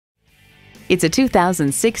It's a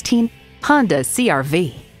 2016 Honda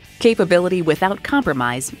CR-V. Capability without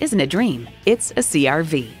compromise isn't a dream, it's a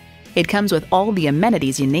CR-V. It comes with all the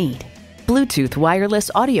amenities you need. Bluetooth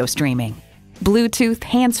wireless audio streaming, Bluetooth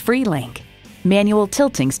hands-free link, manual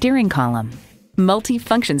tilting steering column,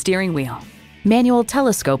 multi-function steering wheel, manual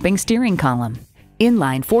telescoping steering column,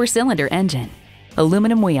 inline 4-cylinder engine,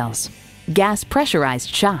 aluminum wheels, gas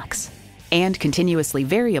pressurized shocks, and continuously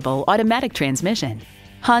variable automatic transmission.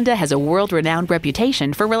 Honda has a world-renowned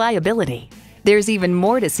reputation for reliability. There's even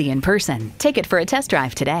more to see in person. Take it for a test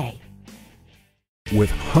drive today.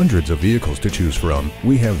 With hundreds of vehicles to choose from,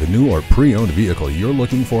 we have the new or pre-owned vehicle you're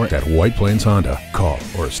looking for at White Plains Honda. Call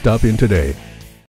or stop in today.